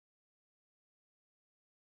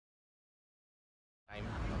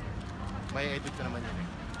May edit ko naman yun eh.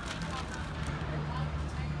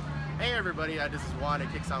 Hey everybody, this is Juan at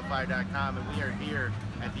kicksonfire.com, and we are here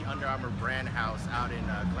at the Under Armour brand house out in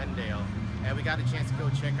Glendale, and we got a chance to go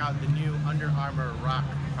check out the new Under Armour Rock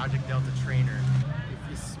Project Delta trainer. If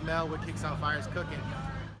you smell what Kicks on Fire is cooking,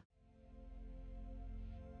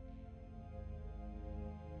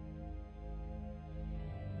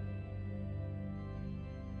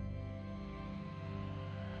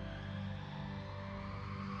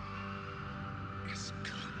 it's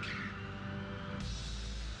cooking.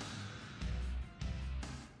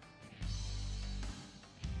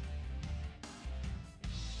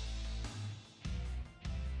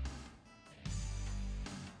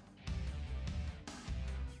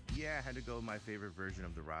 yeah, I had to go with my favorite version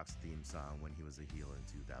of the Rock's theme song when he was a heel in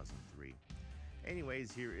 2003.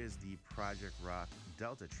 Anyways, here is the Project Rock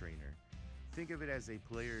Delta trainer. Think of it as a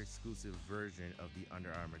player-exclusive version of the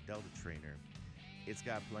Under Armour Delta trainer. It's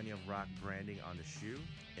got plenty of Rock branding on the shoe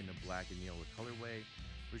in the black and yellow colorway,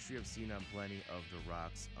 which you have seen on plenty of the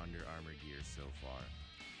Rock's Under Armour gear so far.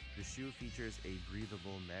 The shoe features a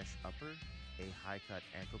breathable mesh upper, a high-cut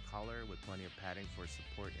ankle collar with plenty of padding for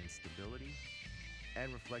support and stability,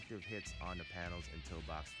 and reflective hits on the panels and toe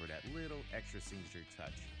box for that little extra signature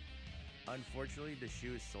touch. Unfortunately, the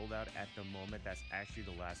shoe is sold out at the moment. That's actually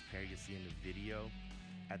the last pair you see in the video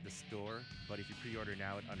at the store, but if you pre-order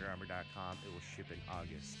now at underarmour.com, it will ship in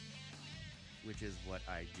August, which is what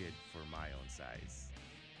I did for my own size.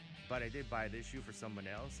 But I did buy this shoe for someone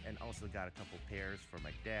else and also got a couple pairs for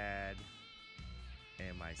my dad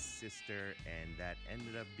and my sister, and that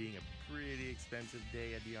ended up being a pretty expensive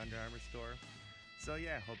day at the Under Armour store. So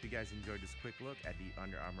yeah, hope you guys enjoyed this quick look at the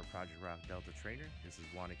Under Armour Project Rock Delta trainer. This is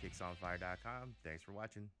Juan at kicksonfire.com. Thanks for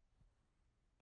watching.